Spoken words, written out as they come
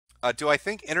Do I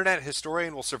think Internet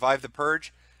Historian will survive the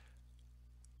purge?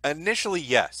 Initially,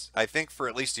 yes. I think for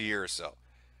at least a year or so.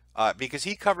 Because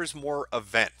he covers more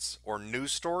events or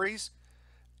news stories,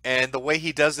 and the way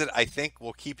he does it, I think,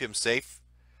 will keep him safe.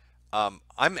 I'm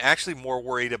actually more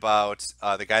worried about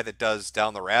the guy that does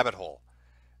Down the Rabbit Hole.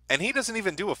 And he doesn't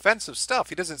even do offensive stuff.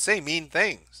 He doesn't say mean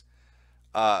things.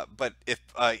 But if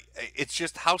it's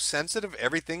just how sensitive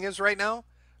everything is right now.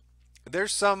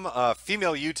 There's some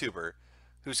female YouTuber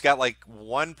who's got like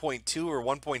 1.2 or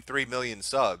 1.3 million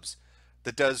subs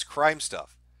that does crime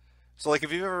stuff. So like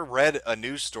if you've ever read a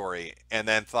news story and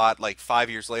then thought like 5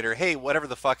 years later, hey, whatever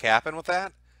the fuck happened with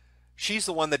that? She's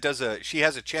the one that she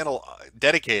has a channel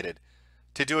dedicated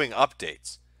to doing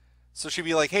updates. So she'd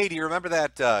be like, hey, do you remember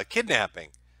that kidnapping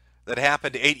that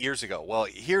happened 8 years ago? Well,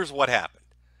 here's what happened.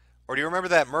 Or do you remember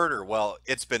that murder? Well,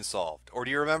 it's been solved. Or do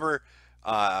you remember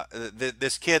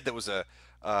this kid that was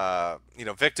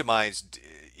victimized?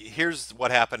 Here's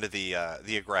what happened to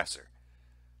the aggressor.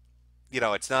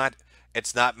 It's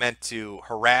not meant to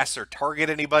harass or target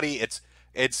anybody.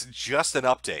 It's just an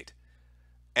update.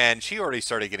 And she already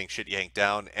started getting shit yanked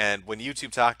down. And when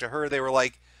YouTube talked to her, they were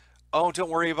like, "Oh, don't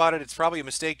worry about it. It's probably a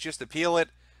mistake. Just appeal it."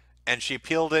 And she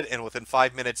appealed it, and within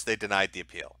 5 minutes, they denied the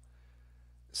appeal.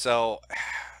 So,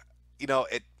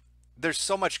 there's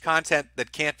so much content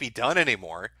that can't be done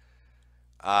anymore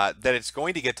that it's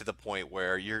going to get to the point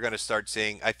where you're going to start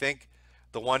seeing. I think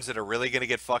the ones that are really going to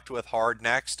get fucked with hard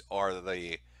next are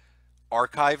the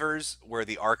archivers, where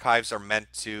the archives are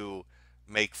meant to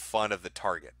make fun of the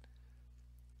target,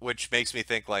 which makes me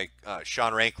think like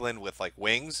Sean Ranklin with like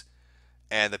Wings,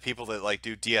 and the people that like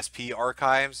do DSP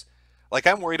archives. Like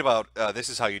I'm worried about This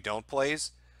Is How You Don't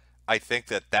plays. I think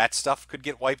that stuff could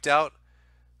get wiped out,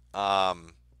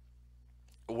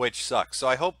 which sucks. So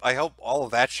I hope all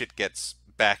of that shit gets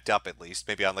backed up at least,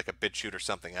 maybe on like a BitChute or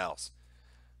something else.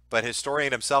 But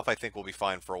Historian himself, I think, will be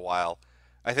fine for a while.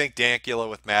 I think Dankula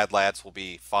with Mad Lads will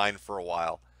be fine for a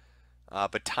while.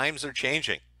 But times are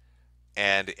changing,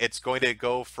 and it's going to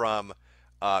go from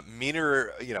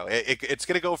meaner, it's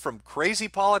going to go from crazy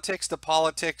politics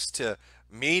to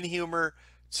mean humor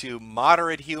to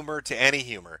moderate humor to any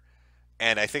humor.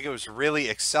 And I think it was really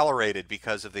accelerated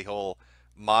because of the whole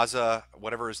Mazza,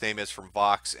 whatever his name is, from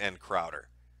Vox and Crowder.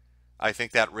 I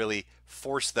think that really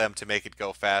forced them to make it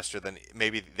go faster than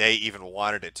maybe they even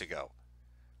wanted it to go.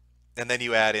 And then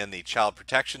you add in the child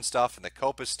protection stuff and the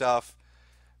COPA stuff,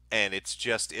 and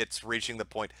it's reaching the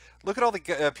point. Look at all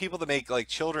the people that make like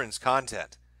children's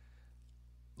content,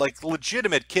 like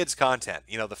legitimate kids content.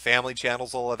 The family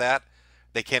channels, all of that.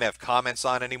 They can't have comments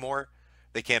on anymore.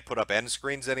 They can't put up end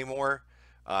screens anymore.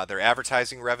 Their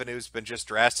advertising revenue's been just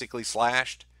drastically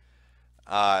slashed.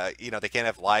 They can't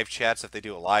have live chats if they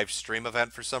do a live stream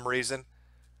event for some reason.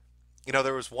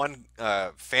 There was one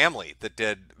family that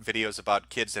did videos about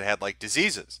kids that had like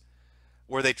diseases,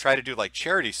 where they try to do like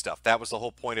charity stuff. That was the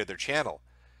whole point of their channel.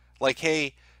 Like,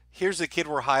 hey, here's a kid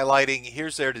we're highlighting.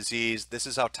 Here's their disease. This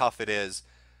is how tough it is.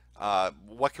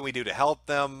 What can we do to help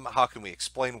them? How can we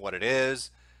explain what it is?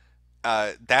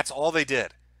 That's all they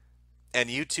did. And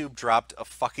YouTube dropped a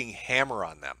fucking hammer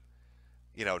on them.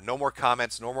 No more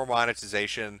comments, no more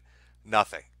monetization,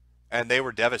 nothing. And they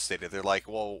were devastated. They're like,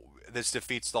 well, this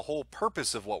defeats the whole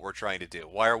purpose of what we're trying to do.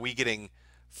 Why are we getting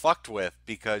fucked with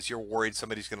because you're worried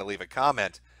somebody's going to leave a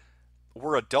comment?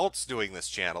 We're adults doing this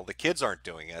channel. The kids aren't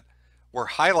doing it. We're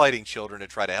highlighting children to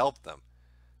try to help them.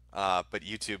 But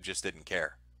YouTube just didn't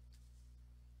care.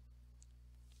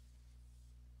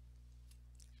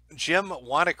 Jim,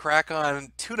 want to crack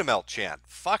on tuna melt chant?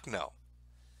 Fuck no.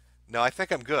 No, I think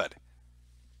I'm good.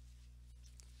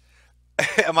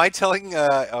 Am I telling,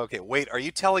 okay, wait, are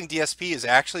you telling DSP is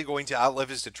actually going to outlive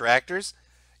his detractors?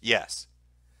 Yes.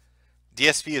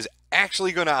 DSP is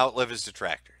actually going to outlive his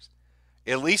detractors.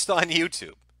 At least on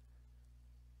YouTube.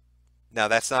 Now,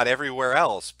 that's not everywhere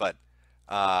else, but,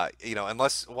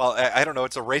 unless, well, I don't know,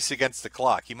 it's a race against the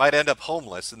clock. He might end up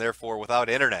homeless and therefore without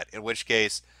internet, in which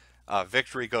case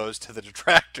victory goes to the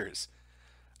detractors.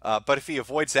 But if he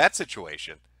avoids that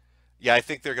situation, yeah, I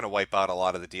think they're going to wipe out a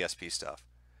lot of the DSP stuff.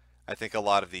 I think a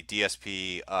lot of the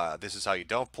DSP, This Is How You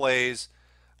Don't plays,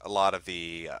 a lot of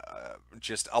the,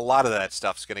 just a lot of that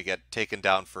stuff's going to get taken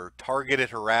down for targeted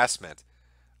harassment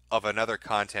of another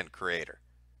content creator.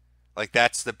 Like,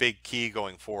 that's the big key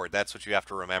going forward. That's what you have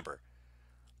to remember.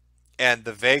 And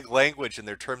the vague language in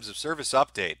their terms of service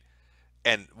update,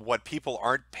 and what people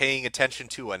aren't paying attention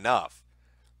to enough,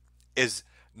 is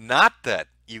not that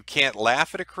you can't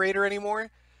laugh at a creator anymore,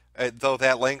 though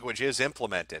that language is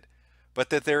implemented, but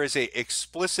that there is a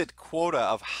explicit quota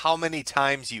of how many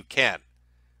times you can.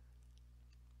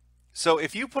 So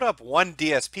if you put up one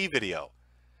DSP video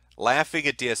laughing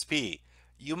at DSP,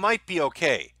 you might be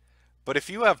okay. But if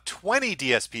you have 20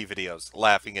 DSP videos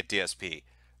laughing at DSP,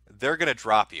 they're going to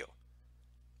drop you.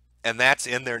 And that's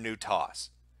in their new TOS.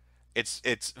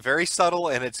 It's very subtle,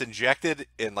 and it's injected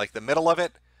in like the middle of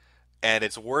it, and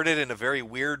it's worded in a very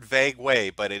weird, vague way,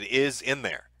 but it is in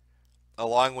there,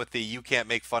 along with the "you can't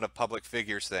make fun of public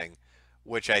figures" thing,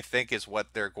 which I think is what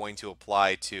they're going to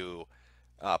apply to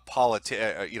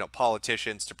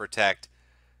politicians to protect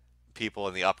people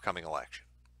in the upcoming election.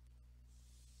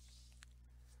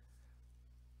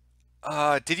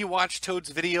 Did you watch Toad's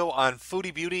video on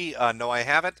Foodie Beauty? No, I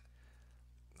haven't.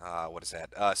 What is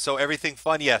that? So everything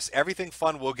fun? Yes, everything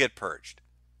fun will get purged.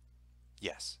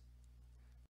 Yes.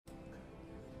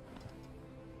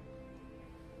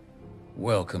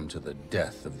 Welcome to the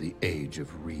death of the Age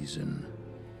of Reason.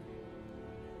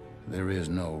 There is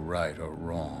no right or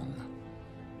wrong.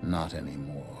 Not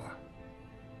anymore.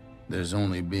 There's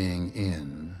only being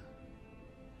in,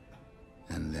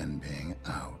 and then being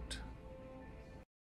out.